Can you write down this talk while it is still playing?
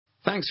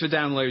Thanks for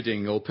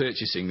downloading or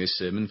purchasing this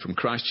sermon from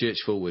Christchurch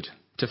Fulwood.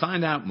 To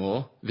find out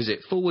more,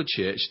 visit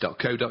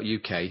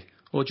fulwoodchurch.co.uk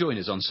or join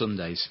us on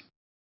Sundays.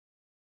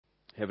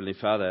 Heavenly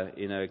Father,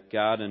 in a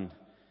garden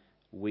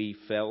we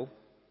fell,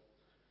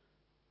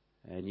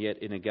 and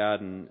yet in a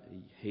garden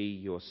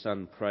your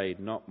Son,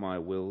 prayed, "Not my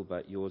will,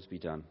 but yours be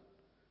done."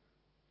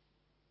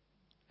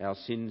 Our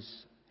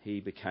sins he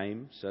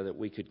became so that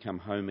we could come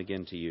home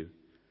again to you.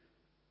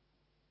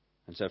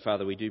 And so,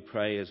 Father, we do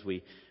pray as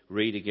we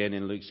read again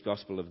in Luke's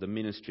Gospel of the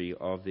ministry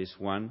of this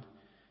one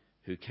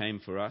who came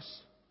for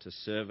us to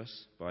serve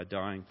us by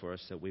dying for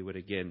us, that we would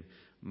again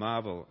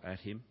marvel at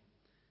him,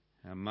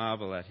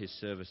 marvel at his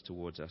service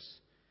towards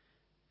us,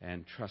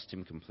 and trust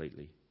him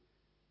completely.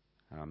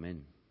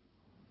 Amen.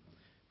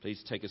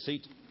 Please take a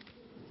seat.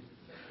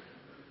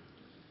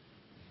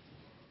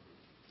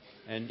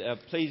 And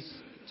please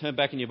turn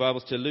back in your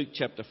Bibles to Luke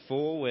chapter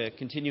 4. We're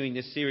continuing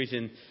this series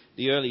in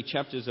the early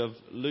chapters of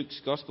Luke's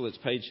Gospel. It's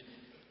page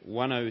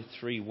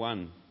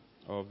 1031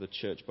 of the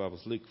Church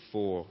Bibles. Luke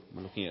 4.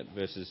 We're looking at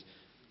verses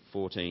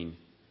 14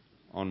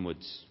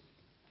 onwards.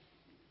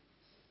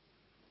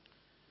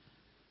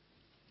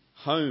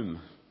 Home,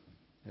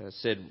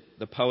 said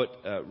the poet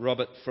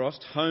Robert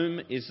Frost,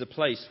 home is the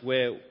place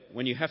where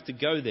when you have to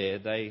go there,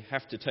 they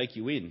have to take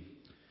you in.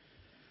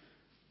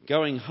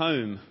 Going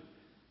home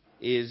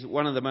is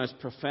one of the most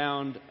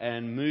profound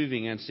and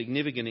moving and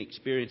significant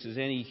experiences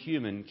any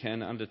human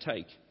can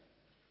undertake.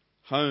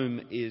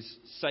 Home is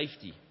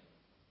safety.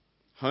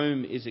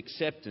 Home is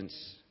acceptance.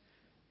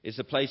 It's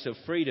a place of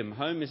freedom.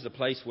 Home is the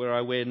place where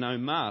I wear no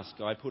mask.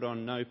 I put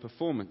on no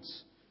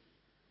performance.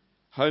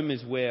 Home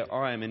is where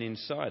I am an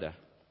insider,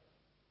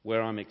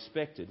 where I'm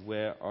expected,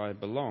 where I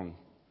belong.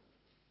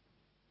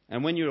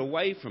 And when you're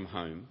away from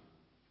home,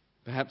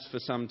 perhaps for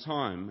some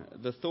time,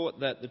 the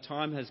thought that the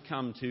time has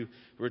come to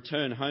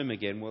return home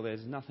again, well,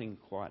 there's nothing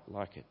quite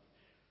like it.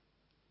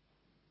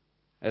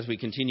 As we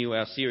continue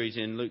our series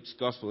in Luke's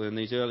Gospel in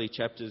these early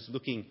chapters,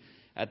 looking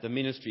at the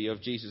ministry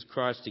of Jesus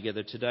Christ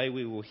together, today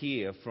we will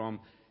hear from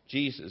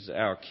Jesus,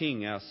 our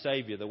King, our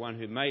Saviour, the one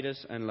who made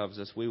us and loves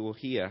us. We will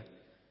hear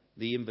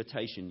the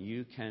invitation,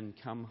 you can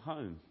come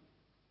home.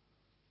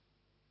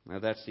 Now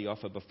that's the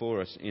offer before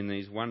us in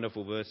these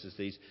wonderful verses,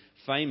 these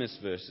famous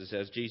verses,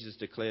 as Jesus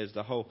declares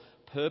the whole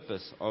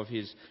purpose of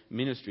his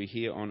ministry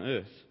here on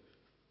earth.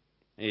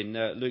 In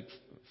Luke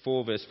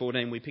 4 verse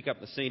 14 we pick up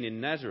the scene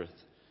in Nazareth,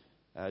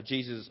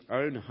 Jesus'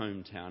 own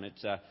hometown.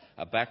 It's a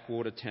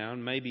backwater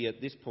town, maybe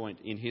at this point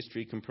in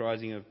history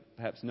comprising of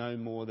perhaps no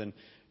more than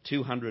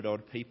 200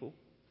 odd people.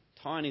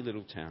 Tiny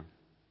little town.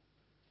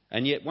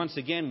 And yet once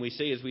again we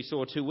see, as we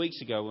saw 2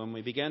 weeks ago when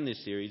we began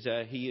this series,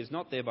 he is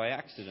not there by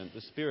accident.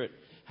 The Spirit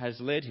has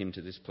led him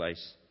to this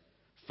place.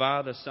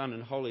 Father, Son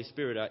and Holy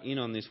Spirit are in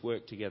on this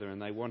work together,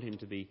 and they want him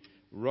to be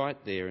right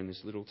there in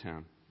this little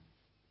town.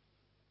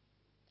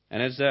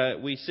 And as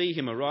we see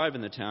him arrive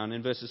in the town,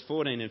 in verses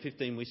 14 and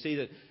 15, we see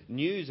that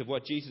news of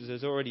what Jesus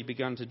has already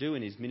begun to do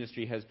in his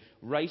ministry has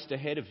raced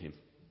ahead of him.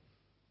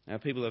 Now,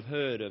 people have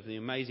heard of the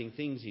amazing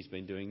things he's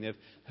been doing. They've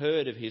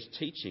heard of his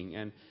teaching,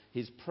 and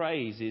his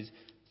praise is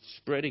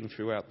spreading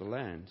throughout the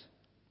land.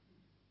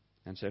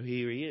 And so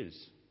here he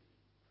is.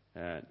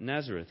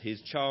 Nazareth,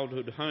 his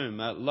childhood home,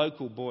 a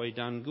local boy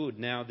done good,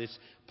 now this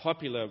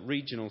popular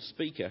regional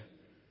speaker.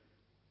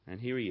 And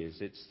here he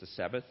is. It's the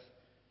Sabbath.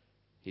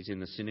 He's in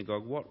the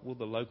synagogue. What will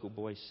the local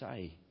boy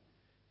say?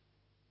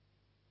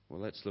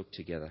 Well, let's look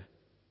together.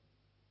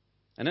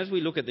 And as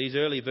we look at these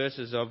early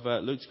verses of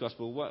Luke's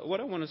Gospel, what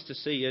I want us to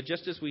see,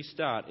 just as we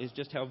start, is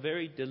just how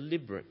very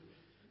deliberate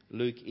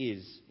Luke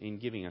is in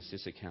giving us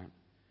this account.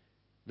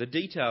 The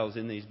details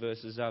in these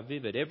verses are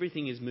vivid.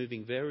 Everything is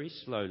moving very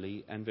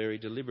slowly and very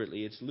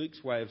deliberately. It's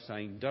Luke's way of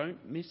saying,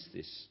 don't miss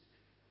this.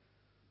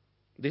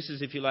 This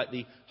is, if you like,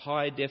 the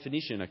high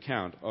definition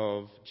account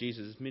of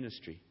Jesus'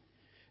 ministry.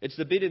 It's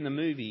the bit in the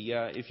movie,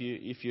 if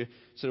you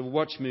sort of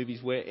watch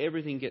movies, where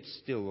everything gets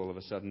still all of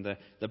a sudden.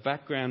 The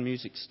background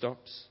music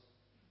stops.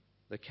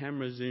 The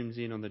camera zooms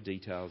in on the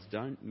details.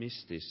 Don't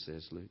miss this,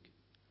 says Luke.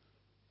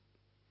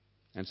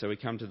 And so we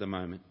come to the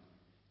moment.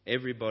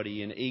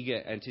 Everybody in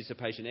eager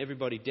anticipation,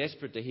 everybody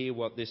desperate to hear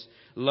what this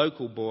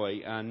local boy,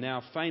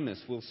 now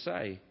famous, will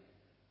say.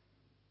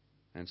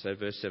 And so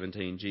verse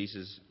 17,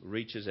 Jesus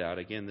reaches out.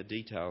 Again, the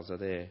details are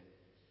there.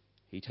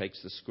 He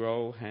takes the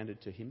scroll handed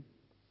to him.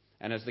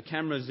 And as the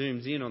camera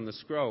zooms in on the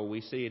scroll,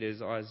 we see it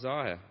as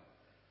Isaiah.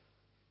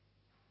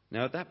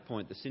 Now at that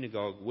point, the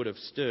synagogue would have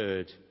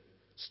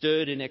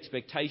stirred in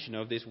expectation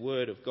of this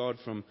word of God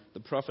from the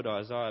prophet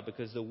Isaiah,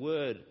 because the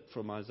word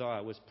from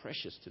Isaiah was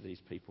precious to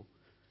these people.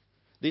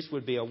 This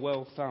would be a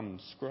well-thumbed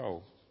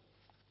scroll.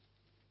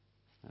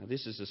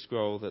 This is a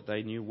scroll that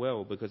they knew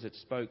well, because it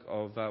spoke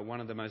of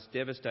one of the most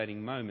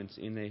devastating moments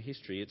in their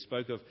history. It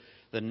spoke of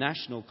the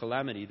national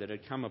calamity that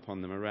had come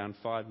upon them around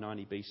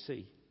 590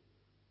 BC,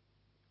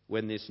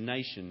 when this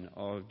nation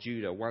of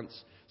Judah, once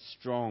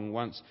strong,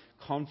 once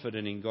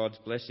confident in God's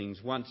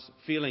blessings, once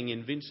feeling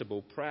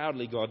invincible,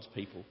 proudly God's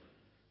people,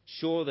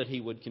 sure that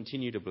he would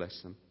continue to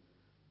bless them,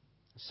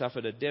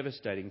 suffered a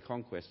devastating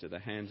conquest at the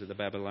hands of the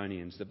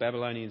Babylonians. The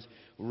Babylonians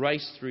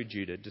raced through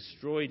Judah,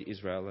 destroyed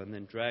Israel, and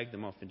then dragged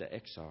them off into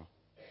exile.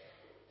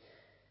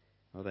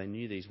 Well, they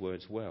knew these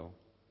words well.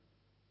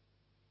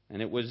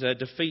 And it was a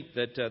defeat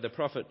that the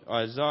prophet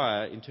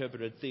Isaiah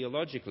interpreted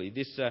theologically.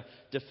 This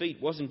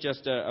defeat wasn't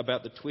just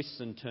about the twists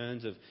and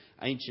turns of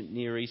ancient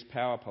Near East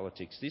power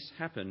politics. This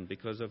happened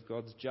because of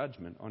God's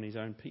judgment on his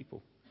own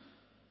people,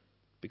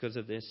 because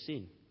of their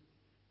sin.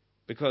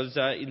 Because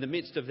in the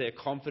midst of their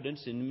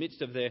confidence, in the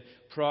midst of their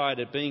pride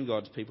at being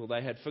God's people,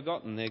 they had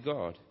forgotten their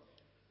God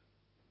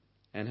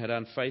and had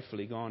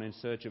unfaithfully gone in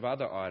search of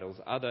other idols,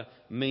 other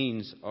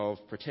means of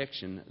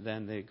protection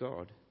than their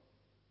God.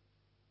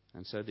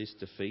 And so this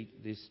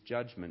defeat, this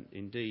judgment,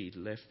 indeed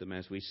left them,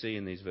 as we see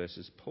in these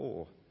verses,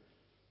 poor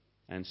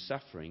and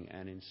suffering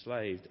and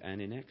enslaved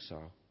and in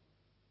exile.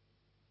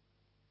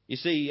 You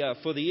see,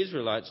 for the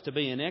Israelites, to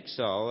be in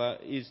exile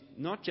is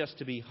not just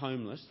to be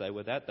homeless. They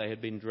were that. They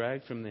had been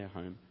dragged from their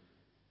home.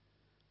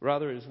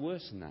 Rather, it is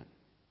worse than that.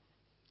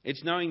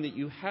 It's knowing that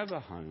you have a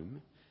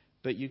home,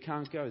 but you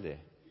can't go there.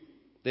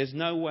 There's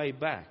no way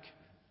back.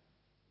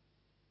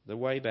 The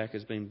way back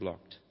has been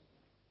blocked.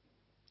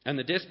 And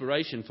the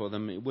desperation for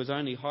them was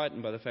only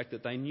heightened by the fact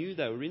that they knew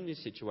they were in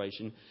this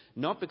situation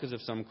not because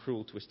of some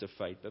cruel twist of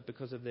fate, but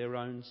because of their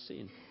own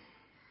sin.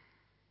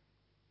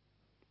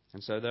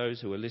 And so those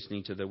who are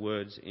listening to the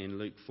words in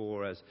Luke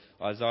 4 as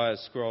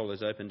Isaiah's scroll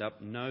is opened up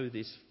know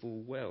this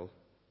full well.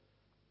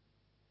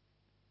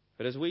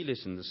 But as we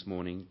listen this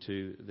morning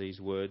to these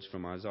words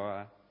from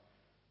Isaiah,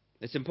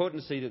 it's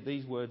important to see that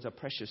these words are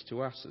precious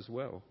to us as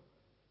well.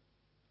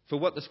 For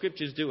what the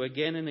Scriptures do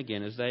again and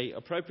again is they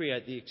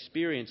appropriate the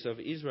experience of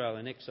Israel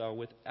in exile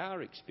with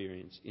our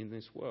experience in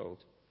this world.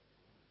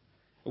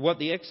 What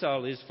the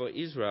exile is for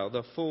Israel,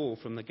 the fall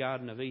from the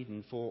Garden of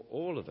Eden for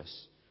all of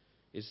us,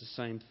 is the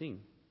same thing.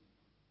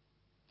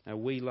 Now,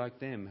 we,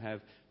 like them,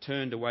 have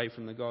turned away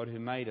from the God who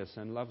made us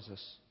and loves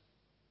us.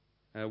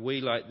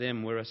 We, like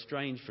them, were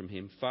estranged from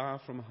him, far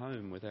from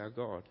home with our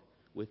God,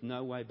 with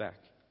no way back.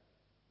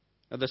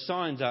 The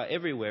signs are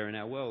everywhere in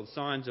our world,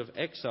 signs of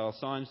exile,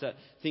 signs that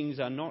things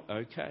are not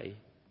okay,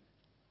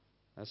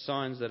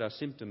 signs that are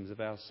symptoms of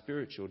our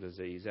spiritual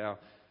disease, our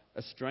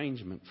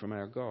estrangement from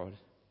our God.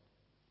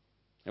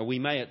 Now, we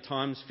may at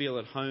times feel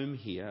at home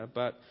here,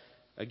 but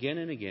again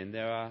and again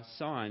there are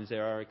signs,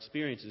 there are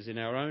experiences in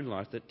our own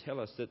life that tell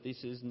us that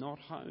this is not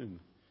home.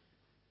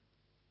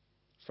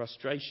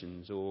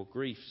 Frustrations or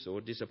griefs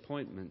or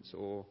disappointments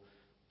or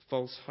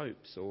false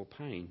hopes or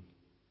pain.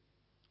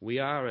 We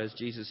are, as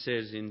Jesus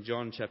says in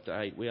John chapter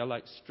 8, we are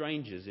like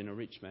strangers in a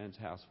rich man's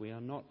house. We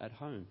are not at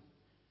home.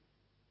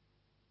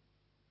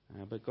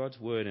 But God's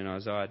word in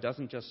Isaiah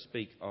doesn't just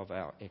speak of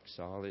our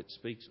exile. It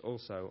speaks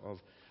also of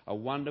a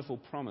wonderful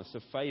promise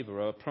of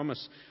favour, a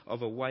promise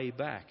of a way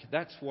back.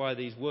 That's why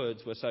these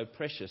words were so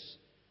precious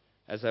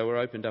as they were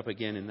opened up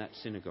again in that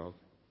synagogue.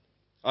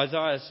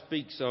 Isaiah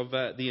speaks of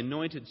the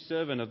anointed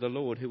servant of the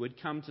Lord who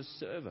would come to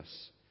serve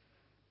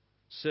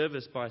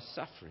us by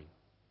suffering.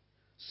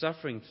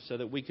 Suffering so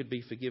that we could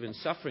be forgiven.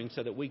 Suffering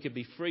so that we could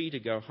be free to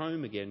go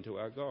home again to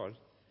our God.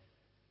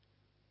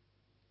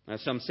 Now,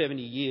 some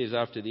 70 years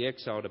after the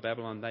exile to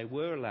Babylon, they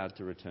were allowed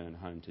to return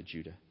home to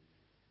Judah.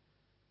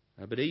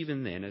 But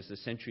even then, as the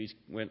centuries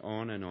went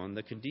on and on,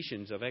 the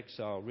conditions of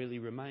exile really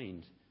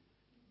remained.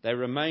 They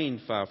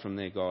remained far from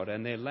their God,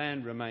 and their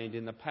land remained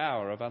in the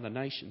power of other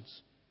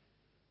nations.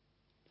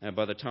 And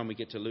by the time we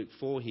get to Luke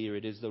 4 here,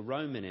 it is the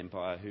Roman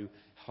Empire who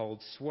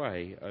holds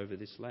sway over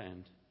this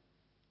land.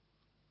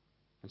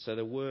 And so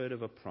the word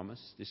of a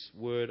promise, this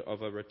word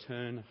of a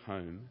return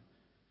home,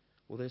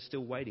 well, they're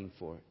still waiting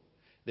for it.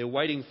 They're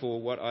waiting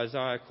for what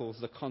Isaiah calls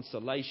the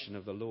consolation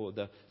of the Lord,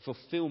 the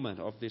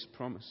fulfillment of this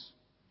promise.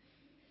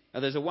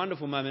 Now, there's a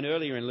wonderful moment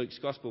earlier in Luke's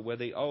Gospel where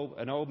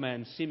an old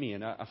man,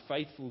 Simeon, a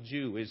faithful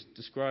Jew, is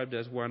described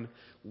as one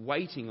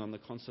waiting on the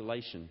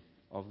consolation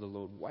of the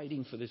Lord,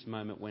 waiting for this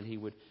moment when he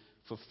would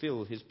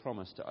fulfill his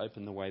promise to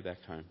open the way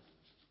back home.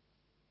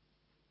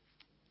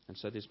 And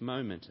so this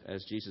moment,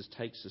 as Jesus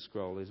takes the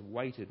scroll, is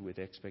weighted with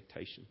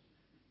expectation.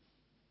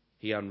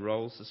 He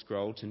unrolls the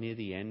scroll to near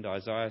the end.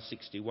 Isaiah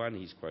 61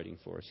 he's quoting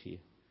for us here.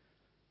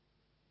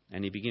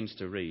 And he begins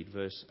to read,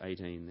 verse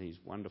 18, these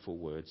wonderful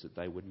words that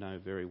they would know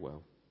very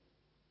well.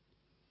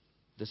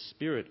 The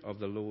Spirit of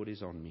the Lord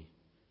is on me,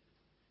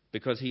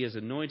 because he has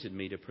anointed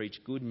me to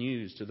preach good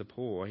news to the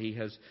poor. He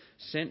has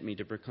sent me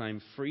to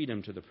proclaim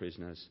freedom to the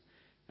prisoners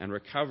and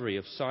recovery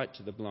of sight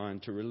to the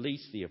blind, to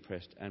release the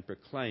oppressed and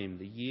proclaim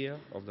the year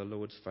of the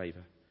Lord's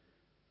favour.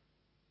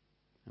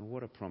 And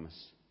what a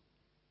promise.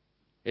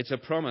 It's a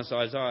promise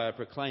Isaiah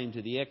proclaimed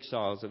to the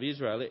exiles of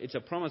Israel. It's a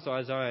promise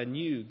Isaiah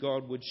knew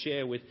God would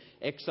share with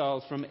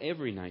exiles from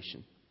every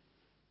nation.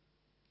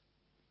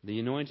 The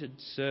anointed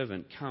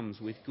servant comes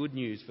with good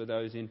news for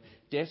those in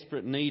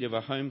desperate need of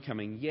a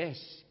homecoming. Yes,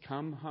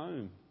 come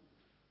home.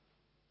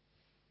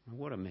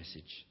 What a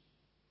message.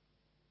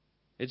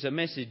 It's a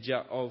message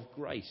of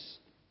grace.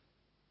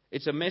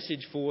 It's a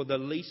message for the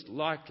least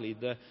likely,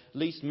 the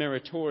least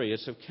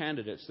meritorious of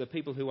candidates, the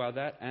people who are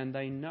that and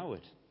they know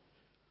it.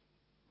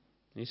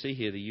 You see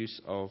here the use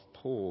of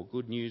poor,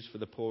 good news for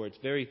the poor. It's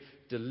very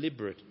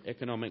deliberate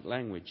economic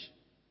language.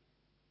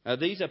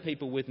 These are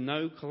people with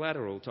no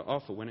collateral to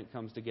offer when it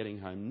comes to getting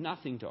home,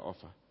 nothing to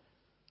offer.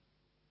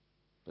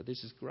 But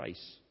this is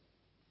grace.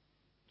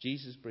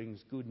 Jesus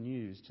brings good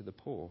news to the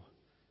poor.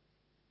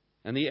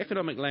 And the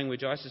economic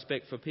language, I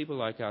suspect, for people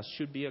like us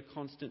should be a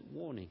constant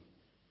warning.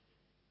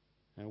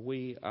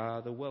 We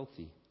are the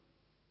wealthy,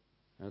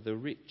 the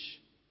rich.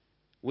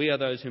 We are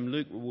those whom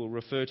Luke will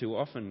refer to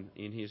often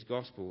in his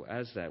gospel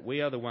as that.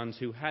 We are the ones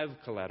who have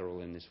collateral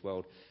in this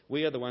world.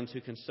 We are the ones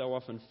who can so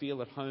often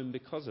feel at home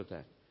because of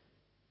that.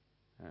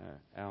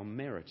 Our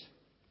merit,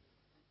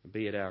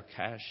 be it our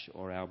cash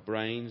or our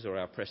brains or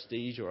our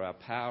prestige or our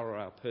power or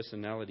our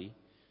personality.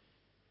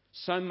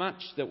 So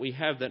much that we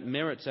have that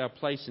merits our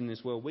place in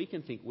this world, we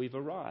can think we've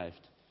arrived.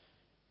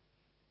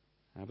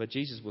 But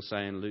Jesus will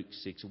say in Luke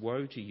 6,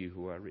 "Woe to you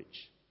who are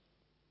rich,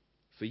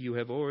 for you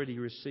have already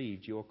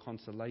received your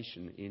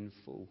consolation in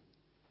full."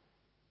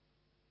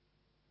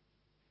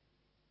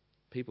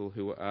 People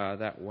who are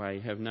that way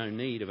have no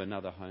need of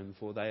another home,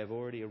 for they have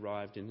already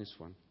arrived in this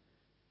one.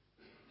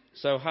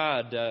 So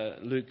hard,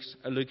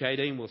 Luke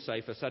 18 will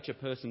say, for such a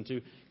person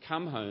to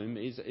come home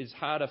is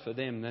harder for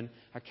them than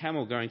a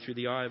camel going through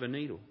the eye of a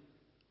needle.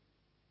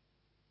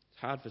 It's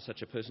hard for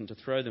such a person to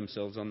throw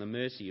themselves on the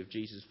mercy of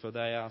Jesus, for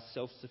they are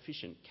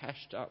self-sufficient,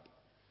 cashed up.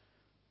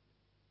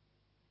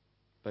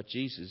 But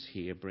Jesus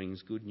here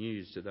brings good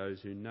news to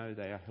those who know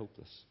they are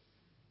helpless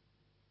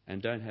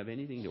and don't have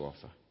anything to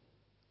offer.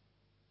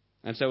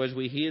 And so as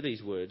we hear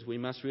these words, we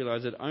must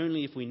realise that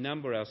only if we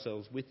number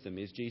ourselves with them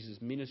is Jesus'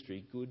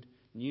 ministry good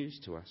news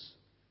to us.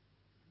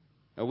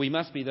 We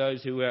must be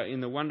those who are, in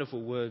the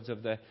wonderful words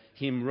of the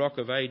hymn Rock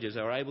of Ages,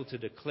 are able to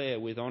declare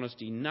with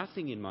honesty,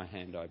 "Nothing in my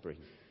hand I bring.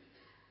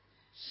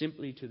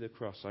 Simply to the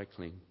cross I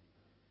cling.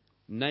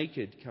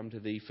 Naked come to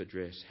thee for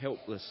dress,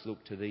 helpless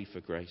look to thee for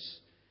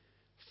grace.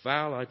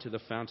 Foul I to the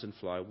fountain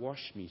fly,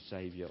 wash me,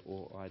 Saviour,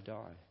 or I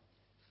die."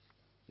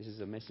 This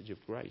is a message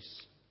of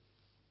grace.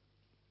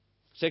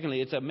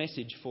 Secondly, it's a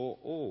message for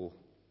all.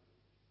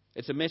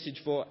 It's a message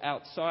for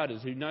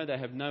outsiders who know they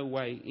have no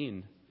way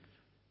in.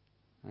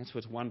 That's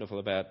what's wonderful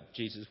about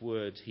Jesus'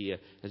 words here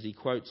as he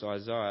quotes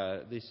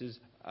Isaiah. This is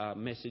a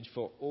message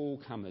for all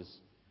comers.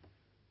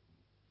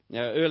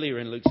 Now, earlier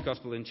in Luke's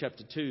Gospel in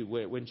chapter 2,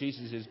 when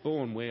Jesus is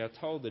born, we are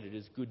told that it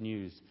is good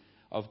news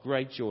of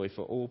great joy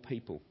for all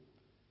people.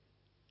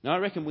 Now, I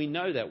reckon we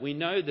know that. We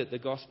know that the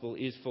Gospel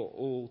is for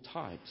all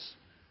types,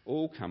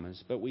 all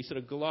comers, but we sort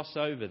of gloss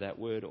over that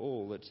word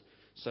all. It's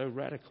so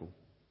radical.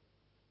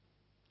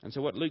 And so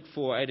what Luke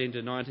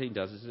 4:18-19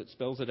 does is it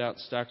spells it out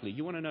starkly.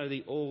 You want to know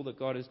the all that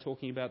God is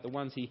talking about, the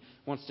ones he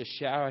wants to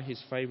shower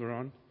his favour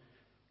on?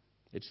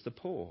 It's the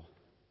poor.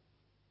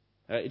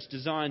 It's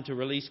designed to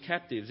release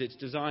captives. It's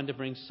designed to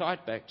bring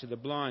sight back to the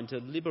blind, to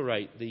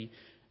liberate the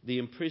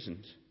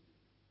imprisoned.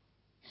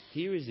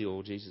 Here is the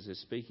all Jesus is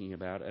speaking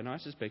about, and I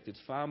suspect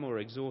it's far more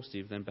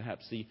exhaustive than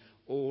perhaps the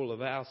all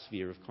of our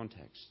sphere of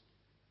contacts.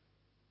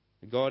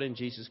 God in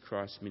Jesus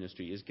Christ's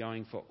ministry is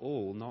going for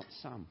all, not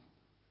some.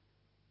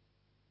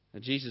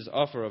 Jesus'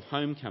 offer of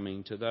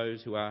homecoming to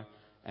those who are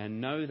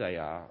and know they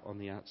are on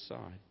the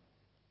outside.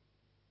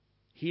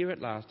 Here at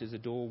last is a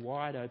door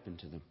wide open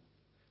to them,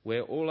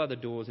 where all other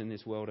doors in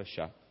this world are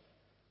shut.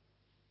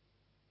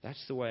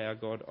 That's the way our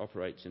God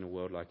operates in a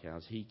world like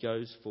ours. He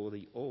goes for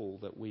the all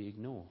that we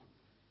ignore.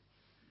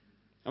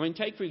 I mean,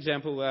 take for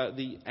example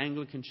the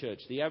Anglican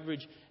Church, the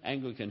average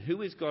Anglican.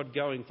 Who is God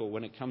going for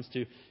when it comes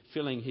to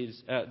filling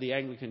the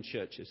Anglican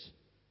churches?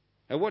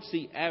 Now, what's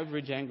the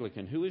average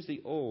Anglican? Who is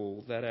the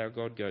all that our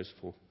God goes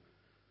for?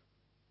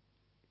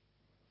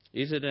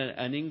 Is it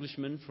an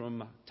Englishman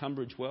from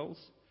Tunbridge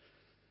Wells?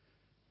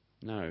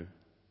 No.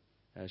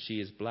 She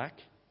is black,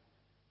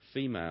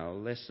 female,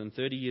 less than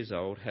 30 years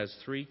old, has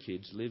 3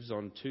 kids, lives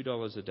on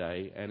 $2 a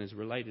day, and is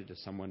related to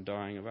someone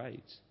dying of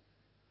AIDS.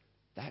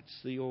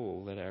 That's the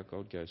all that our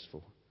God goes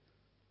for.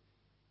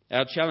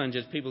 Our challenge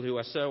as people who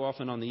are so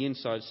often on the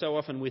inside, so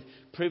often with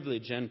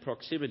privilege and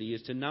proximity,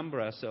 is to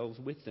number ourselves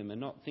with them and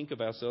not think of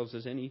ourselves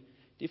as any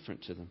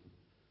different to them.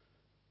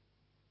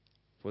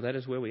 For that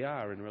is where we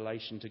are in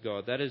relation to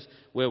God. That is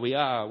where we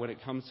are when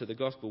it comes to the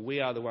gospel. We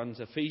are the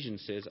ones,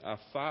 Ephesians says, are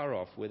far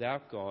off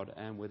without God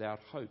and without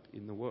hope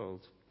in the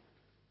world.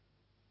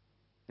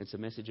 It's a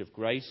message of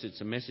grace. It's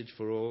a message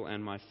for all.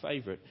 And my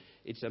favourite,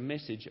 it's a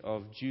message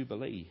of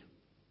jubilee.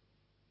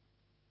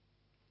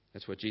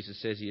 That's what Jesus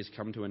says he has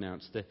come to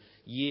announce, the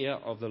year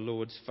of the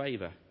Lord's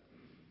favour.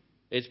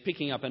 It's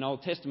picking up an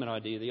Old Testament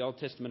idea, the Old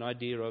Testament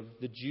idea of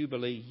the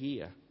Jubilee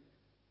year.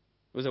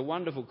 It was a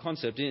wonderful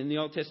concept. In the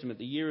Old Testament,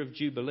 the year of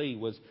Jubilee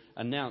was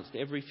announced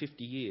every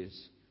 50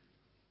 years.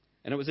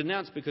 And it was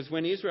announced because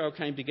when Israel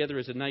came together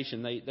as a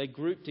nation, they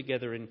grouped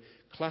together in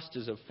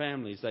clusters of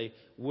families. They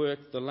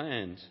worked the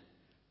land.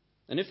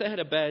 And if they had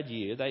a bad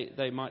year,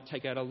 they might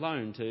take out a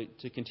loan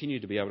to continue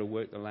to be able to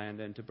work the land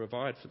and to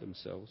provide for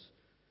themselves.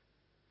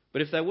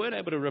 But if they weren't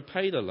able to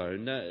repay the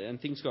loan and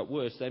things got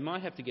worse, they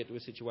might have to get to a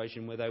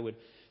situation where they would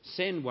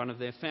send one of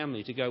their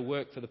family to go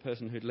work for the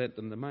person who'd lent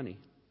them the money.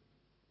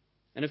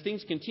 And if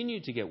things continue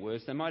to get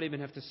worse, they might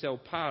even have to sell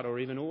part or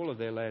even all of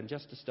their land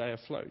just to stay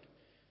afloat.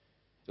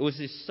 It was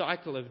this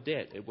cycle of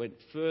debt. It went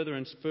further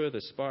and further,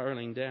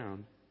 spiralling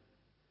down.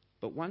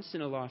 But once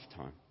in a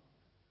lifetime,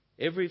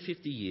 every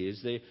 50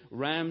 years, the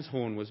ram's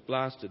horn was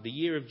blasted. The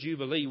year of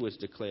Jubilee was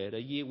declared,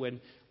 a year when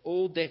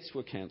all debts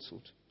were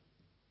cancelled.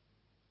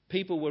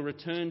 People were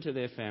returned to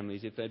their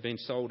families if they'd been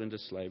sold into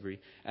slavery,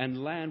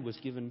 and land was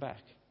given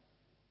back.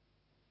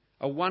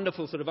 A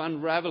wonderful sort of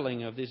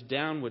unravelling of this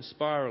downward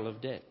spiral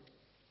of debt.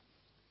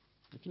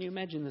 Can you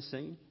imagine the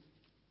scene?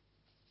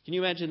 Can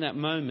you imagine that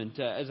moment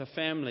as a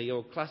family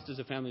or clusters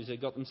of families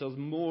that got themselves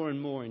more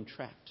and more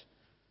entrapped,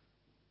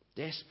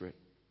 desperate?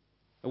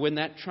 And when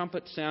that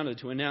trumpet sounded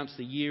to announce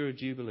the year of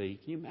Jubilee,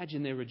 can you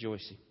imagine their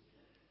rejoicing?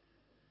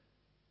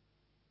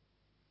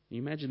 Can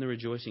you imagine the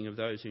rejoicing of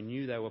those who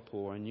knew they were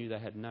poor and knew they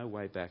had no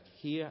way back?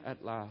 Here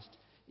at last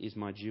is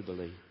my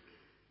Jubilee.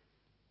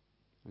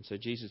 And so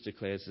Jesus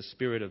declares, the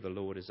Spirit of the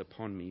Lord is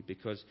upon me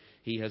because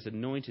he has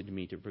anointed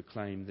me to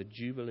proclaim the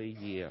Jubilee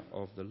year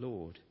of the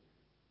Lord.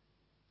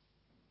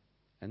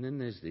 And then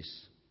there's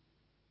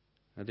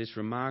this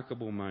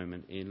remarkable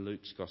moment in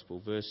Luke's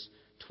Gospel, verse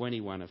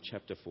 21 of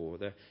chapter 4.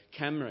 The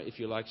camera, if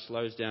you like,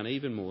 slows down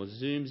even more,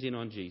 zooms in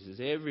on Jesus.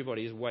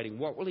 Everybody is waiting.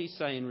 What will he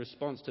say in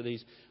response to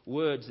these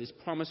words, this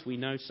promise we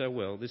know so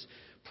well, this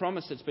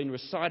promise that's been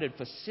recited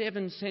for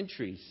 7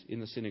 centuries in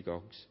the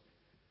synagogues?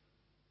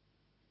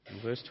 In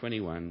verse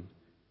 21,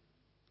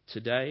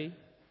 today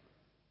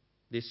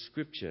this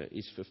scripture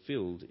is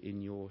fulfilled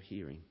in your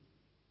hearing.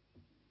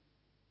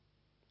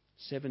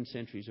 7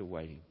 centuries of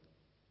waiting.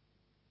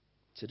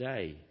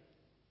 Today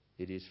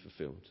it is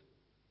fulfilled.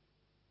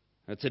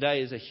 Now,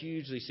 today is a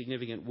hugely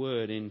significant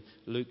word in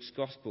Luke's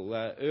Gospel.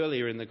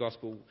 Earlier in the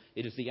Gospel,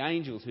 it is the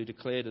angels who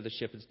declare to the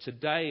shepherds,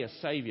 today a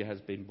Saviour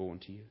has been born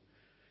to you.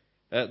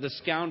 The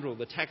scoundrel,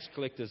 the tax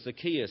collector,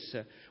 Zacchaeus,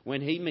 when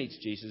he meets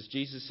Jesus,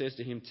 Jesus says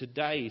to him,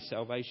 today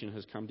salvation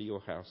has come to your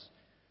house.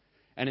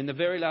 And in the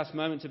very last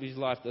moments of his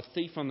life, the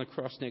thief on the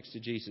cross next to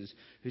Jesus,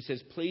 who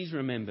says, please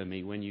remember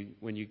me when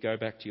you go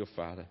back to your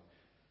Father.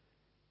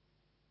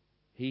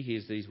 He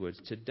hears these words,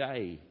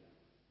 today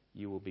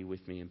you will be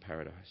with me in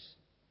paradise.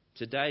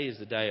 Today is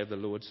the day of the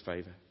Lord's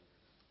favour.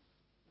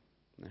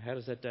 Now, how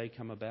does that day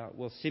come about?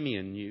 Well,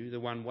 Simeon knew, the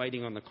one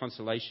waiting on the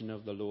consolation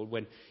of the Lord.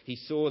 When he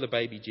saw the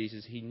baby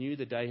Jesus, he knew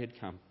the day had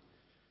come.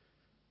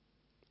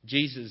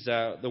 Jesus,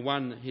 the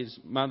one his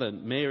mother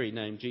Mary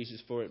named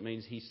Jesus for, it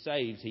means he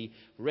saves, he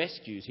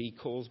rescues, he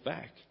calls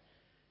back.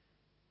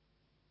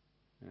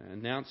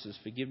 Announces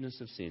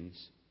forgiveness of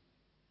sins,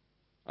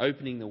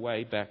 opening the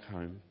way back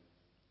home,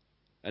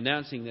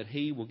 announcing that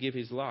he will give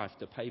his life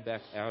to pay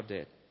back our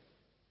debt,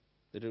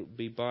 that it will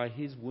be by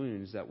his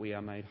wounds that we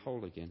are made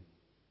whole again.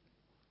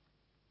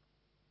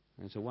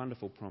 And it's a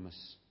wonderful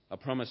promise, a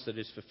promise that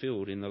is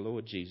fulfilled in the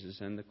Lord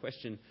Jesus. And the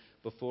question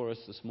before us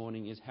this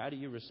morning is, how do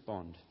you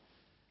respond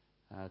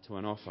to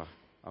an offer,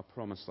 a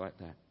promise like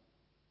that?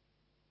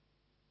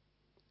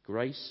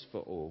 Grace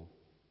for all,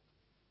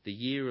 the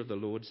year of the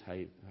Lord's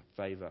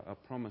favour, a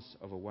promise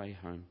of a way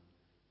home.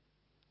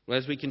 Well,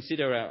 as we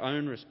consider our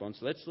own response,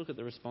 let's look at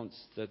the response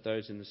that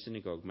those in the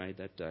synagogue made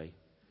that day.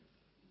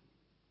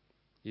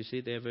 You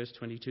see there, verse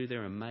 22,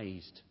 they're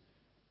amazed.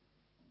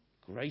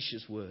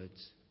 Gracious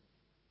words.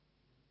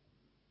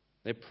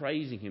 They're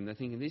praising him. They're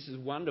thinking, this is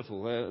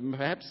wonderful.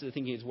 Perhaps they're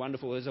thinking it's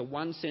wonderful as a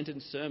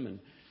one-sentence sermon.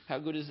 How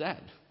good is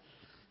that?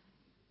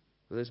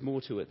 Well, there's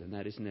more to it than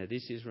that, isn't there?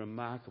 This is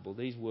remarkable.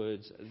 These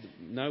words,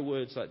 no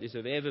words like this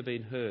have ever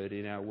been heard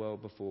in our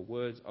world before.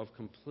 Words of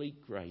complete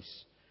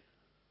grace.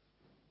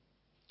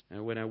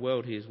 And when our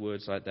world hears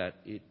words like that,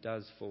 it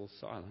does fall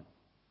silent.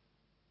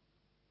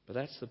 But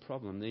that's the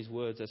problem. These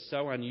words are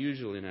so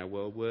unusual in our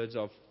world, words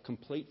of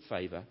complete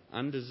favour,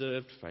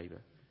 undeserved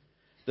favour,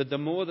 that the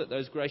more that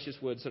those gracious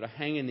words sort of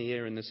hang in the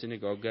air in the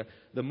synagogue,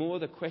 the more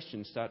the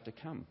questions start to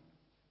come.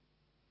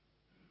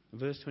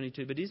 Verse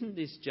 22, but isn't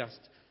this just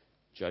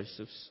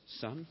Joseph's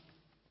son?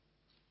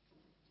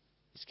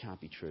 This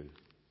can't be true.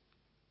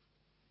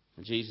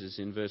 And Jesus,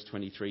 in verse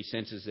 23,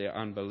 senses their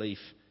unbelief.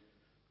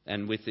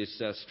 And with this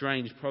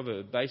strange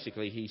proverb,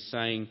 basically he's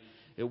saying,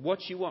 what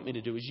you want me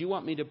to do is you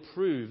want me to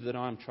prove that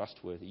I'm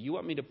trustworthy. You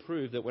want me to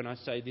prove that when I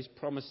say this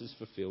promise is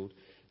fulfilled,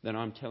 that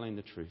I'm telling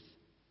the truth.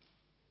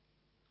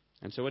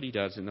 And so what he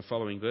does in the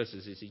following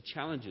verses is he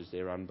challenges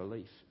their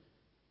unbelief.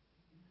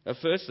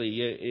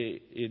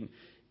 Firstly,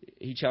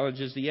 he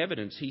challenges the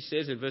evidence. He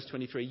says in verse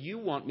 23, you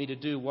want me to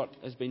do what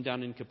has been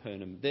done in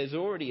Capernaum. There's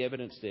already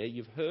evidence there.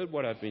 You've heard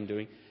what I've been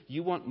doing.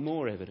 You want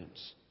more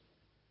evidence.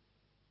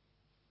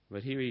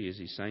 But here he is.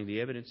 He's saying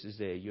the evidence is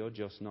there. You're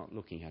just not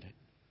looking at it.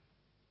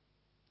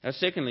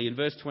 Secondly, in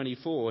verse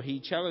 24, he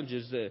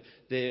challenges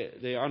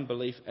their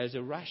unbelief as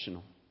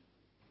irrational.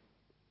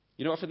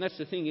 You know, often that's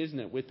the thing, isn't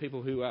it, with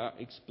people who are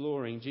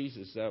exploring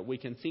Jesus. We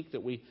can think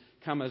that we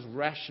come as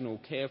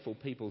rational, careful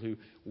people who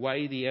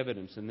weigh the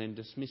evidence and then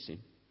dismiss him.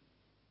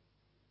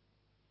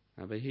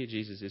 But here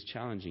Jesus is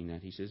challenging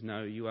that. He says,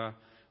 no, you are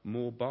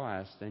more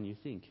biased than you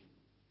think.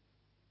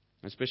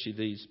 especially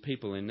these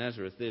people in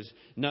Nazareth. There's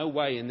no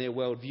way in their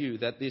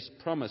worldview that this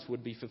promise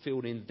would be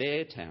fulfilled in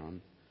their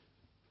town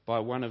by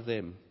one of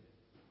them.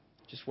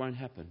 It just won't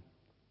happen.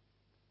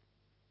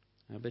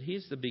 But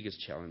here's the biggest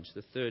challenge,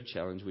 the third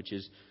challenge, which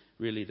is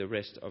really the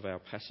rest of our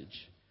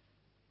passage.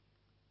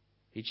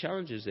 He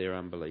challenges their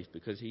unbelief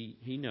because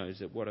he knows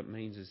that what it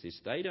means is this: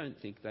 they don't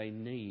think they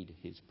need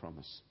his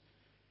promise.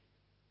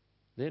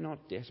 They're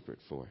not desperate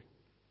for it.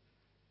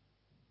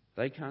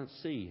 They can't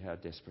see how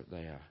desperate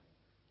they are.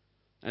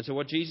 And so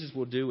what Jesus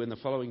will do in the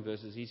following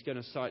verses, he's going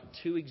to cite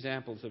two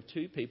examples of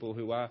two people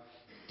who are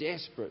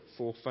desperate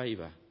for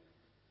favour.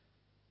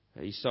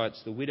 He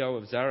cites the widow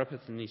of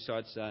Zarephath and he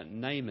cites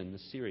Naaman the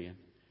Syrian.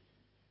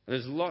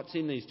 There's lots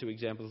in these two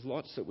examples,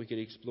 lots that we could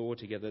explore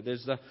together.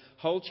 There's the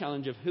whole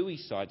challenge of who he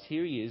cites.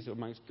 Here he is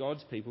amongst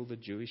God's people, the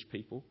Jewish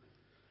people.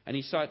 And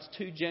he cites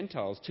two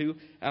Gentiles, two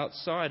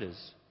outsiders.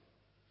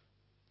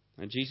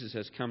 And Jesus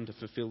has come to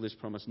fulfill this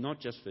promise not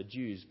just for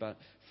Jews, but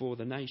for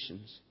the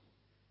nations.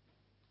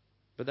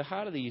 But the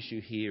heart of the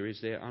issue here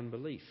is their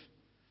unbelief.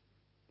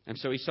 And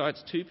so he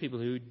cites two people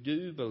who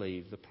do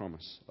believe the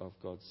promise of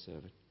God's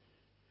servant.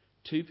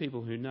 Two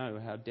people who know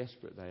how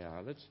desperate they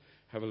are. Let's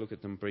have a look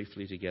at them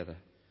briefly together.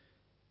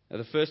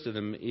 The first of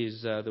them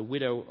is the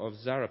widow of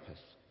Zarephath.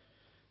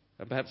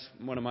 Perhaps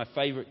one of my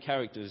favourite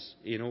characters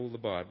in all the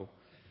Bible.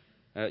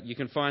 You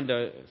can find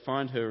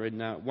her in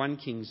 1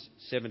 Kings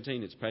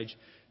 17. It's page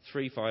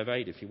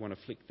 358 if you want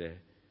to flick there.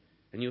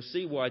 And you'll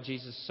see why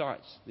Jesus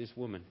cites this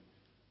woman.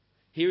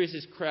 Here is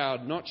this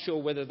crowd not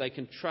sure whether they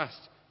can trust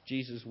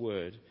Jesus'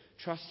 word,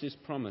 trust his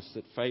promise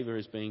that favour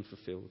is being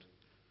fulfilled.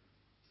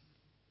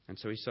 And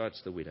so he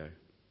cites the widow.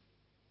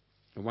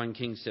 In 1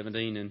 Kings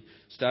 17, and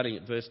starting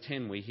at verse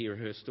 10, we hear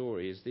her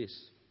story is this.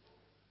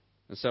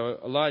 And so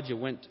Elijah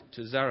went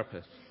to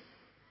Zarephath,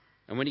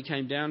 and when he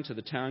came down to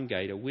the town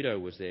gate, a widow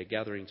was there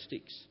gathering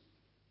sticks.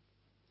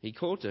 He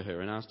called to her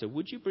and asked her,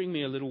 "Would you bring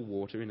me a little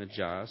water in a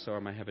jar so I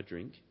may have a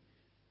drink?"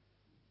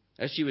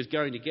 As she was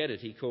going to get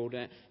it, he called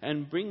out,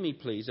 "And bring me,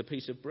 please, a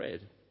piece of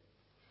bread."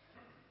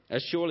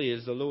 "As surely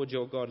as the Lord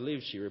your God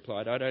lives," she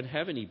replied, "I don't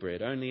have any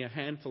bread, only a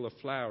handful of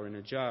flour in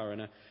a jar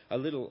and a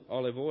little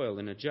olive oil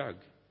in a jug.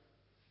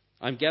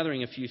 I'm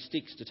gathering a few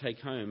sticks to take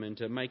home and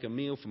to make a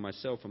meal for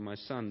myself and my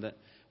son, that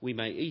we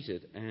may eat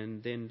it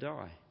and then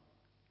die."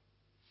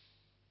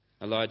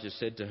 Elijah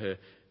said to her,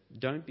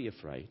 "Don't be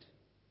afraid.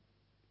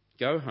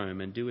 Go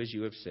home and do as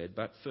you have said,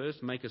 but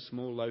first make a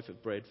small loaf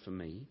of bread for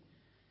me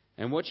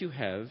and what you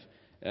have,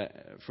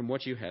 from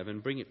what you have,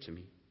 and bring it to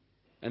me.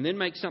 And then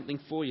make something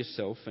for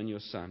yourself and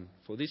your son.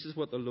 For this is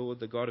what the Lord,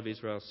 the God of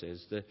Israel,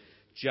 says: the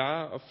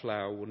jar of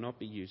flour will not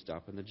be used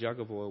up, and the jug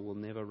of oil will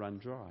never run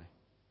dry."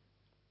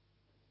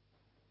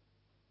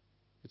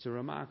 It's a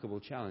remarkable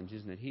challenge,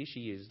 isn't it? Here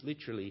she is,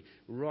 literally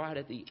right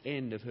at the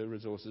end of her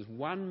resources,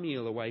 one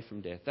meal away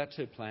from death. That's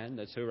her plan.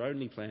 That's her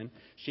only plan.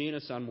 She and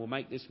her son will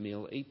make this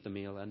meal, eat the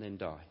meal, and then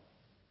die.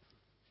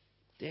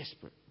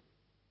 Desperate.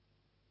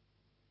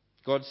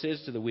 God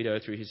says to the widow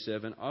through his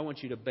servant, "I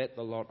want you to bet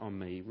the lot on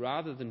me.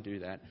 Rather than do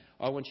that,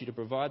 I want you to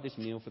provide this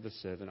meal for the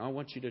servant. I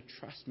want you to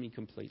trust me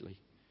completely.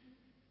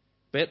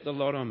 Bet the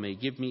lot on me.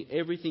 Give me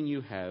everything you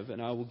have, and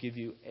I will give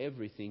you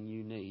everything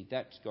you need."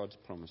 That's God's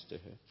promise to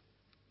her.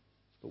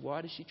 But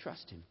why does she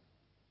trust him?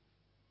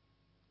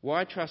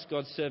 Why trust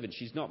God's servant?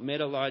 She's not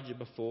met Elijah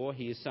before.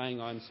 He is saying,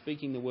 "I'm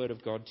speaking the word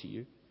of God to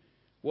you."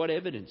 What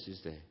evidence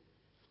is there?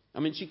 I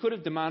mean, she could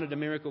have demanded a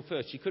miracle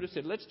first. She could have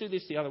said, "Let's do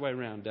this the other way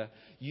around.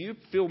 You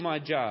fill my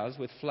jars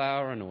with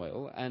flour and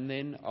oil, and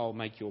then I'll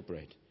make your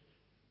bread."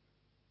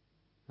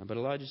 But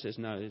Elijah says,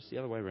 "No, it's the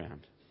other way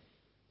around.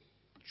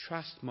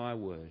 Trust my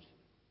word.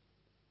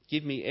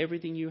 Give me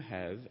everything you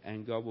have,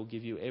 and God will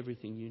give you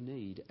everything you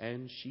need."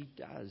 And she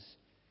does.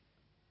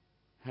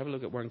 Have a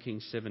look at 1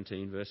 Kings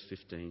 17, verse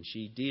 15.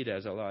 She did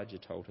as Elijah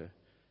told her,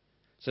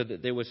 so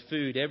that there was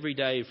food every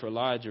day for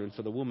Elijah and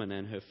for the woman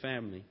and her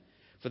family.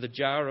 For the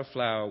jar of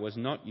flour was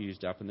not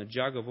used up, and the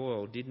jug of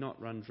oil did not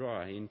run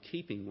dry, in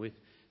keeping with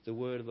the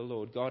word of the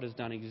Lord. God has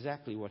done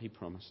exactly what he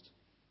promised.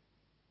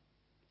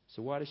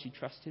 So why does she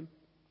trust him?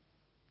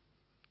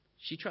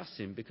 She trusts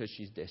him because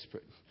she's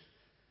desperate.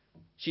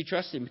 She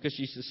trusts him because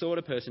she's the sort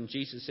of person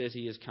Jesus says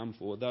he has come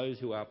for, those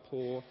who are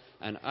poor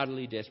and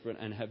utterly desperate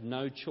and have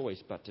no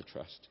choice but to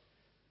trust.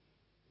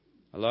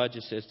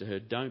 Elijah says to her,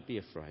 "Don't be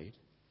afraid.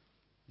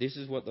 This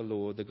is what the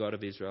Lord, the God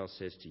of Israel,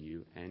 says to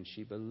you." And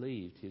she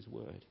believed his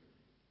word.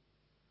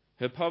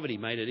 Her poverty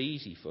made it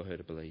easy for her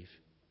to believe,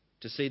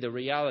 to see the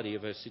reality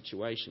of her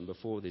situation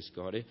before this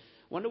God. I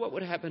wonder what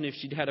would happen if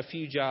she'd had a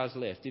few jars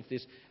left, if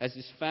as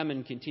this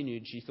famine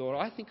continued, she thought,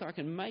 "I think I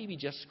can maybe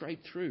just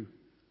scrape through."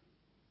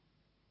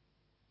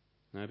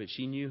 No, but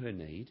she knew her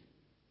need.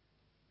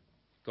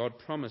 God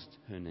promised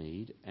her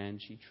need,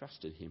 and she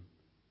trusted him.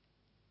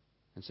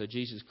 And so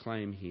Jesus'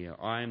 claim here,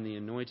 "I am the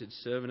anointed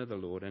servant of the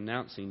Lord,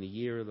 announcing the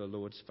year of the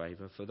Lord's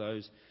favour for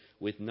those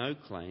with no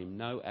claim,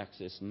 no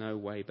access, no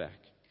way back."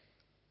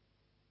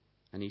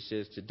 And he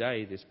says,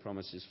 "Today this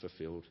promise is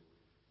fulfilled.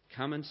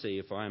 Come and see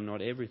if I am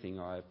not everything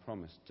I have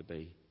promised to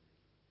be."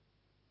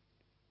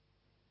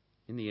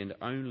 In the end,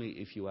 only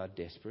if you are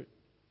desperate,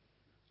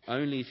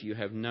 only if you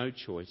have no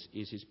choice,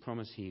 is his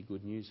promise here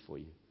good news for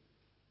you.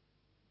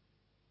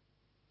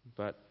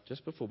 But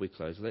just before we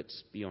close,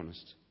 let's be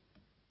honest.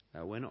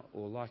 We're not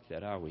all like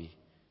that, are we?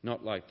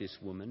 Not like this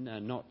woman,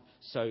 not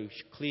so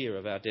clear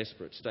of our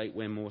desperate state.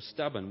 We're more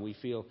stubborn. We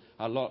feel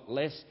a lot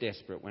less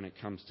desperate when it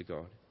comes to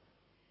God.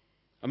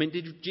 I mean,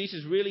 did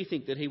Jesus really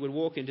think that he would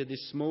walk into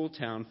this small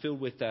town filled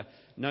with,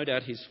 no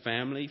doubt, his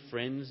family,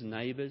 friends,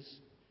 neighbours,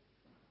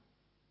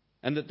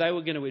 and that they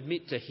were going to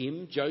admit to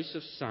him,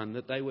 Joseph's son,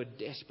 that they were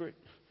desperate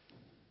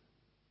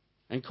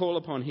and call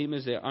upon him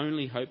as their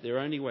only hope, their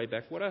only way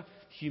back? What a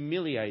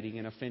humiliating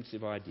and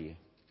offensive idea.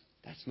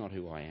 That's not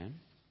who I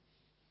am.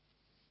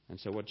 And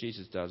so what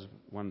Jesus does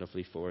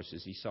wonderfully for us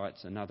is he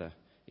cites another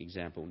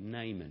example,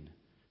 Naaman,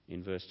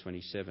 in verse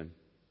 27.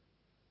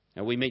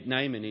 Now we meet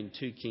Naaman in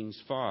 2 Kings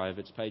 5.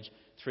 It's page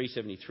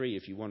 373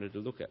 if you wanted to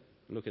look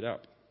it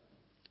up.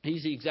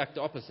 He's the exact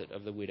opposite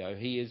of the widow.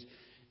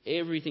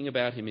 Everything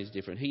about him is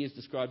different. He is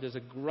described as a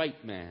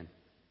great man,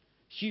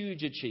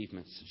 huge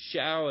achievements,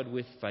 showered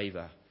with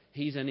favour.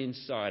 He's an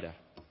insider.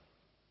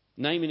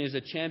 Naaman is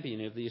a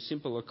champion of the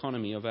simple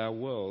economy of our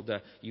world.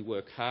 You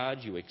work hard,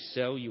 you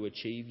excel, you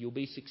achieve, you'll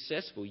be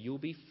successful, you'll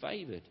be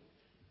favoured.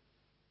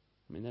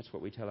 I mean, that's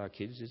what we tell our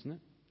kids, isn't it?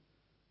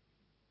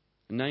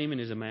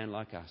 Naaman is a man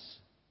like us.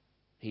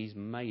 He's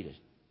made it.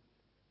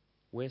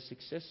 We're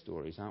success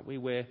stories, aren't we?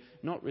 We're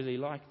not really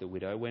like the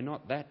widow. We're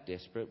not that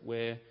desperate.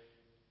 We're,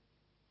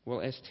 well,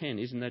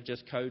 S10, isn't that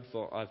just code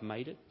for I've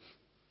made it?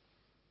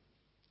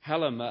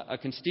 Hallam, a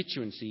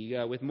constituency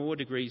with more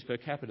degrees per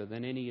capita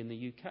than any in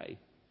the UK.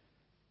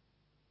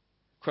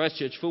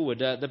 Christchurch Fulwood,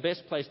 the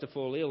best place to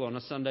fall ill on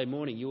a Sunday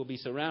morning. You will be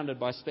surrounded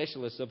by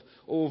specialists of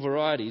all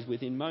varieties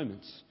within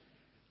moments.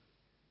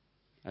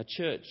 A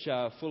church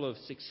full of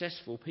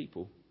successful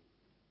people.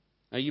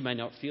 Now, you may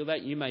not feel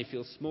that. You may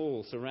feel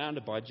small,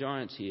 surrounded by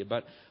giants here,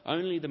 but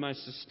only the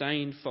most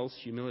sustained false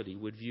humility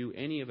would view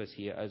any of us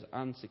here as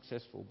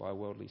unsuccessful by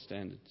worldly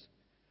standards.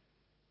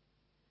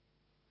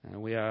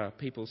 We are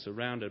people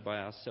surrounded by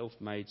our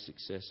self-made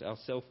success, our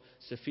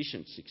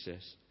self-sufficient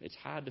success. It's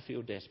hard to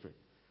feel desperate.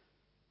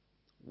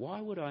 Why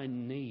would I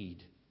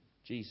need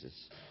Jesus?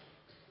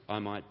 I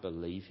might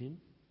believe him.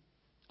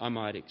 I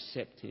might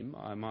accept him.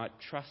 I might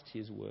trust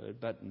his word,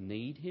 but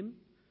need him?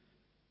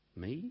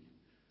 Me?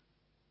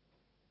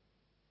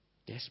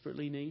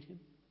 Desperately need him?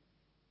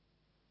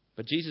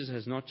 But Jesus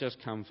has not just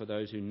come for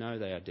those who know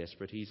they are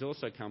desperate. He's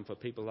also come for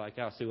people like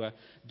us who are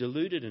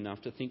deluded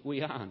enough to think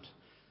we aren't.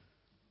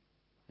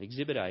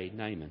 Exhibit A,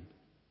 Naaman.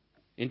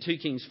 In 2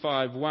 Kings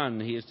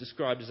 5:1, he is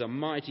described as a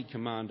mighty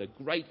commander,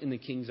 great in the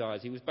king's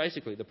eyes. He was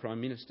basically the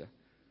prime minister,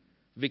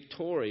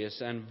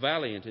 victorious and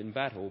valiant in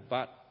battle,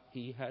 but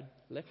he had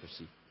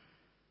leprosy.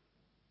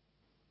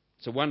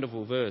 It's a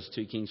wonderful verse,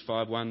 2 Kings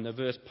 5:1. The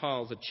verse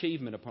piles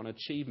achievement upon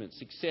achievement,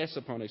 success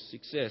upon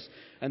success,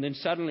 and then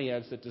suddenly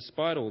adds that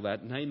despite all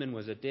that, Naaman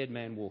was a dead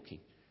man walking.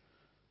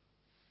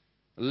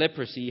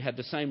 Leprosy had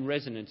the same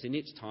resonance in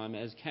its time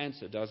as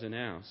cancer does in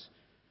ours.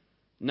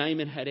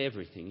 Naaman had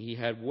everything. He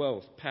had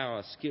wealth,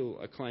 power, skill,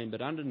 acclaim,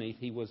 but underneath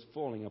he was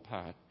falling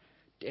apart,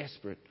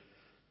 desperate.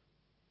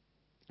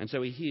 And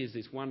so he hears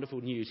this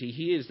wonderful news. He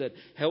hears that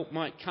help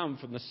might come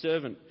from the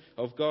servant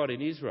of God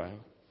in Israel.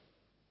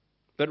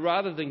 But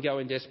rather than go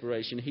in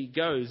desperation, he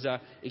goes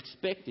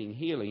expecting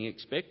healing,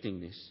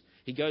 expecting this.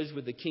 He goes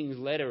with the king's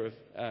letter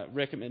of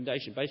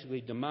recommendation,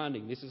 basically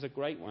demanding, this is a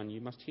great one, you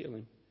must heal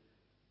him.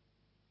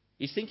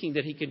 He's thinking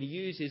that he can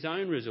use his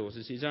own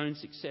resources, his own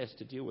success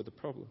to deal with the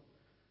problem.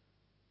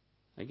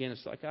 Again,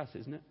 it's like us,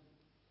 isn't it?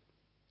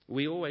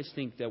 We always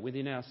think that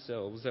within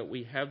ourselves that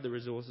we have the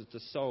resources to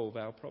solve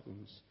our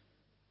problems.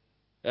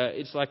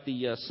 It's like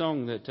the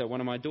song that one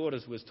of my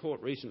daughters was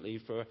taught recently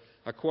for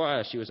a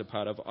choir she was a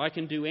part of. I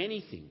can do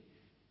anything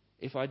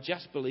if I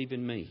just believe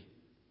in me.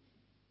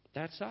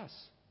 That's us.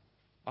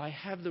 I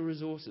have the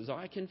resources.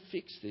 I can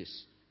fix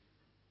this.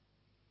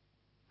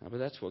 But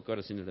that's what got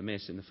us into the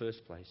mess in the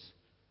first place.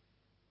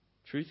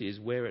 Truth is,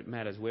 where it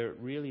matters, where it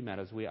really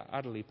matters, we are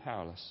utterly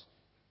powerless.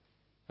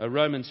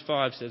 Romans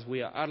 5 says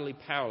we are utterly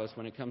powerless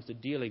when it comes to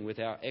dealing with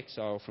our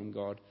exile from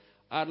God.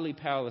 Utterly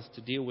powerless to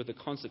deal with the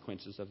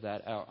consequences of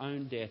that, our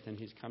own death and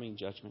his coming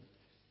judgment.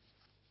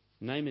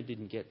 Naaman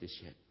didn't get this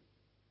yet.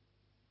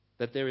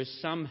 That there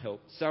is some help,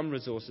 some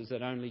resources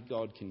that only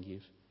God can give.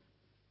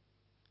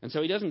 And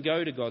so he doesn't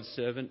go to God's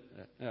servant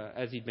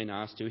as he'd been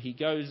asked to. He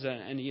goes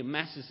and he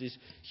amasses this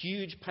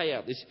huge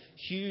payout, this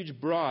huge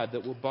bribe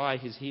that will buy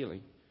his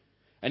healing.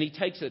 And he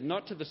takes it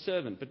not to the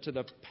servant, but to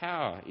the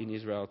power in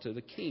Israel, to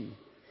the king.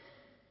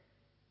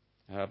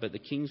 But the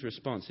king's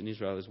response in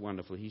Israel is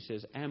wonderful. He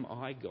says, am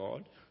I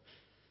God?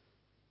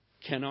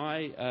 Can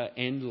I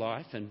end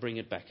life and bring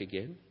it back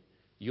again?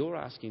 You're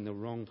asking the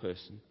wrong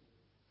person.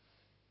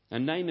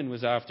 And Naaman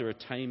was after a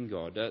tame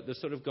God, the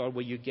sort of God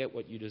where you get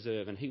what you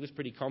deserve. And he was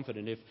pretty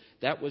confident if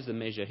that was the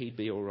measure, he'd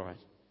be all right.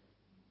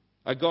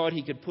 A God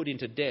he could put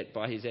into debt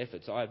by his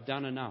efforts. I've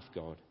done enough,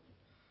 God.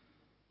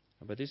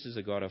 But this is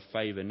a God of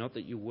favour, not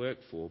that you work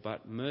for,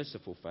 but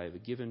merciful favour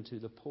given to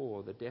the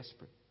poor, the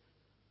desperate.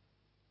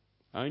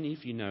 Only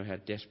if you know how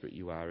desperate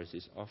you are is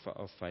this offer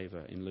of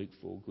favour in Luke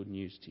 4 good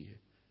news to you.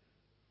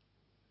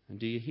 And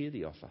do you hear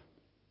the offer?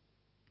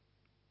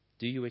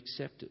 Do you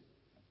accept it?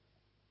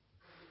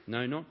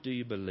 No, not do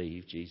you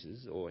believe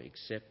Jesus or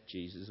accept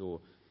Jesus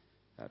or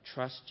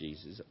trust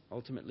Jesus.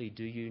 Ultimately,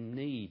 do you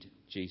need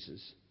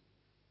Jesus?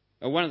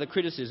 One of the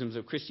criticisms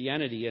of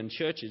Christianity and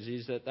churches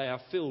is that they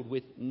are filled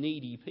with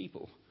needy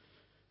people.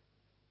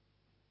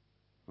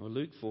 Well,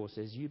 Luke 4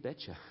 says, you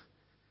betcha.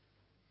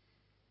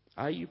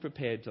 Are you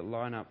prepared to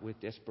line up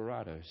with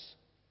desperados?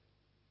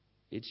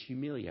 It's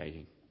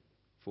humiliating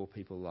for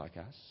people like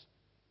us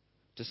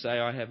to say,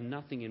 I have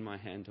nothing in my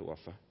hand to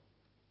offer.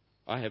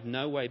 I have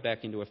no way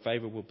back into a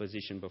favourable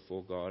position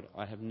before God.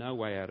 I have no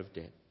way out of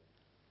debt.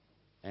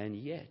 And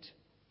yet,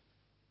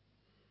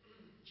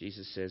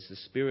 Jesus says, the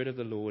Spirit of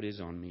the Lord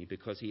is on me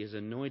because he has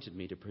anointed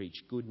me to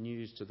preach good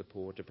news to the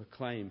poor, to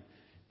proclaim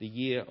the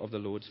year of the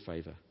Lord's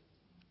favour.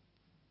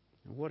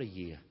 And what a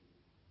year.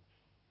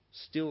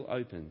 Still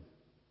open.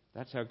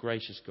 That's how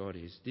gracious God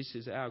is. This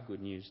is our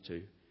good news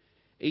too.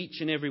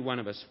 Each and every one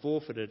of us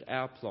forfeited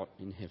our plot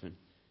in heaven.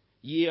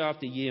 Year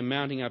after year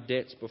mounting up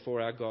debts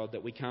before our God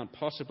that we can't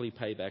possibly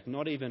pay back,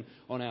 not even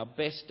on our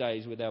best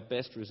days with our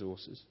best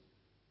resources.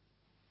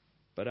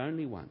 But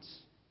only once,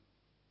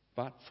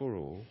 but for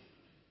all,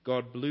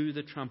 God blew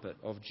the trumpet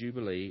of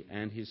Jubilee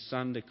and his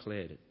Son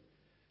declared it.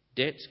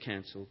 Debts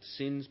cancelled,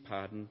 sins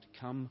pardoned,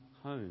 come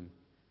home.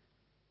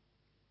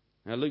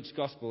 Now Luke's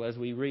Gospel, as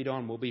we read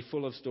on, will be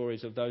full of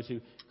stories of those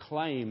who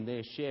claim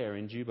their share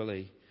in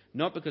Jubilee.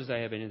 Not because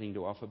they have anything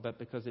to offer, but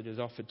because it is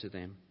offered to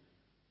them.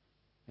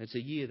 It's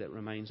a year that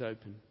remains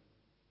open.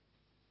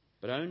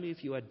 But only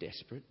if you are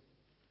desperate,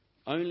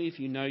 only if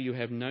you know you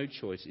have no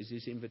choice, is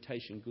this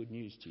invitation good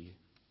news to you.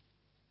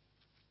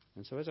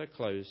 And so as I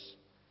close,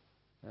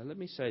 let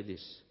me say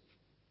this.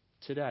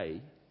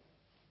 Today,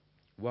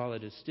 while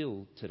it is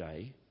still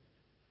today,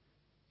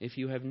 if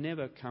you have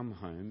never come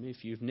home,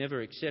 if you've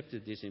never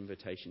accepted this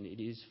invitation,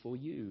 it is for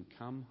you.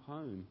 Come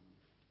home.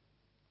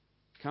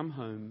 Come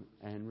home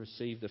and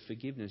receive the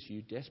forgiveness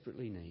you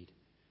desperately need.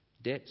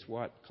 Debts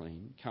wiped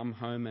clean. Come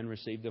home and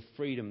receive the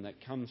freedom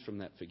that comes from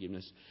that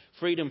forgiveness.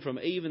 Freedom from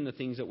even the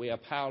things that we are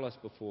powerless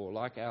before,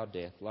 like our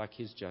death, like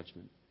his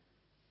judgment.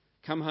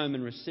 Come home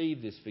and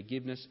receive this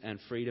forgiveness and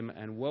freedom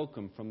and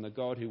welcome from the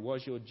God who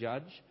was your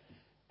judge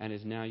and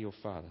is now your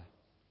Father.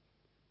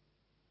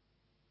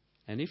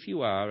 And if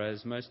you are,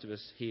 as most of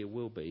us here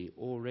will be,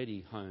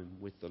 already home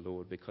with the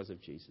Lord because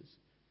of Jesus,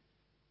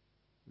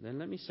 then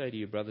let me say to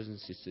you, brothers and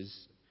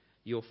sisters,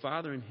 your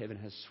Father in heaven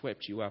has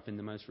swept you up in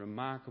the most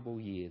remarkable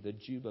year, the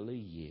Jubilee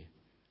year.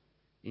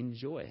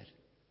 Enjoy it.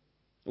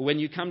 When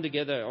you come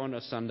together on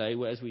a Sunday,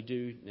 as we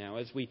do now,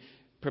 as we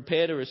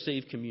prepare to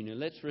receive communion,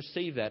 let's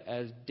receive that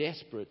as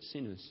desperate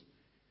sinners,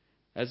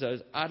 as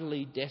those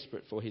utterly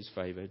desperate for his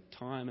favour,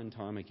 time and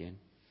time again.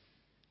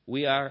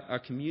 We are a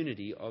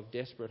community of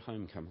desperate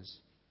homecomers.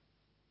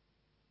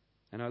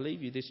 And I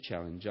leave you this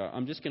challenge.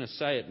 I'm just going to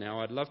say it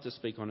now. I'd love to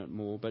speak on it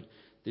more, but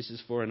this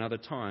is for another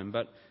time.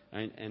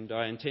 And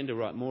I intend to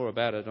write more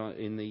about it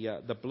in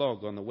the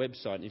blog on the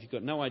website. And if you've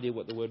got no idea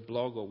what the word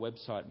blog or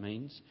website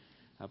means,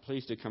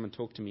 please do come and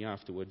talk to me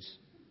afterwards.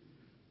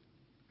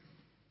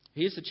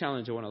 Here's the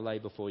challenge I want to lay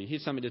before you.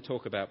 Here's something to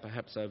talk about,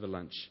 perhaps over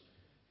lunch.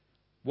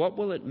 What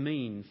will it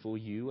mean for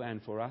you and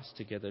for us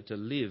together to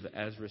live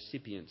as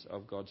recipients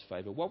of God's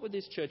favour? What would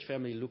this church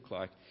family look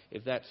like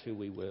if that's who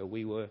we were?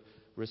 We were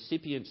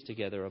recipients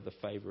together of the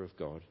favour of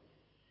God.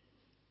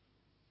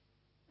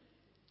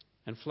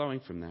 And flowing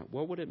from that,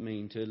 what would it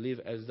mean to live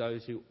as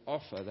those who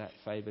offer that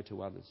favour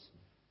to others?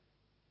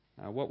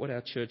 What would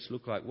our church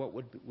look like? What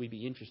would we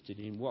be interested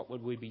in? What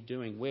would we be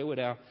doing? Where would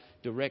our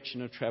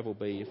direction of travel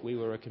be if we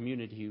were a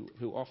community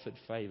who offered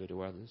favour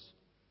to others?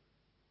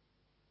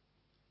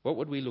 What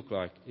would we look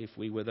like if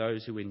we were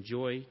those who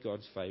enjoy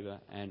God's favour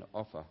and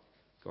offer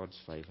God's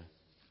favour?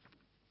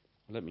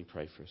 Let me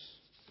pray for us.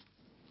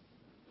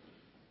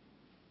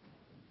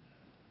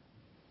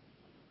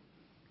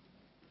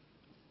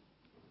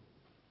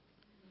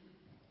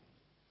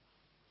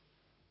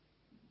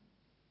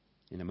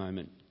 In a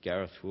moment,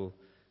 Gareth will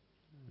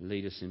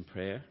lead us in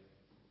prayer.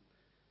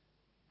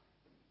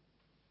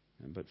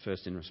 But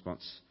first, in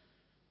response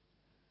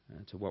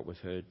to what we've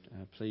heard,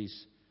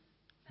 please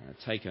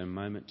take a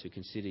moment to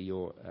consider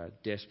your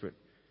desperate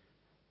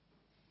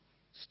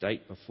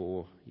state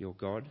before your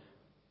God.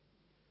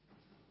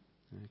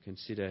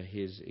 Consider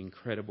his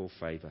incredible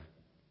favour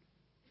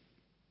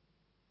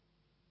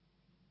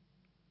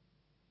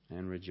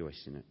and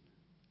rejoice in it.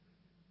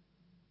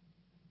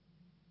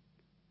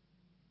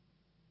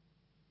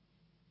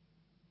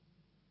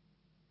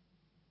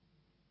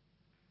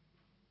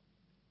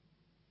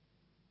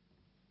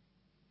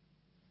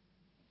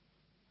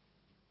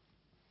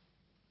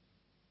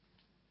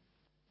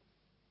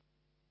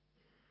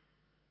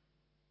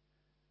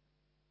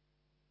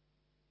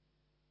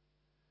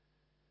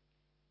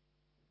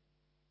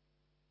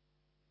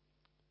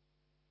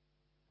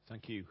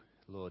 Thank you,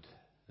 Lord,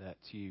 that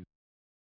you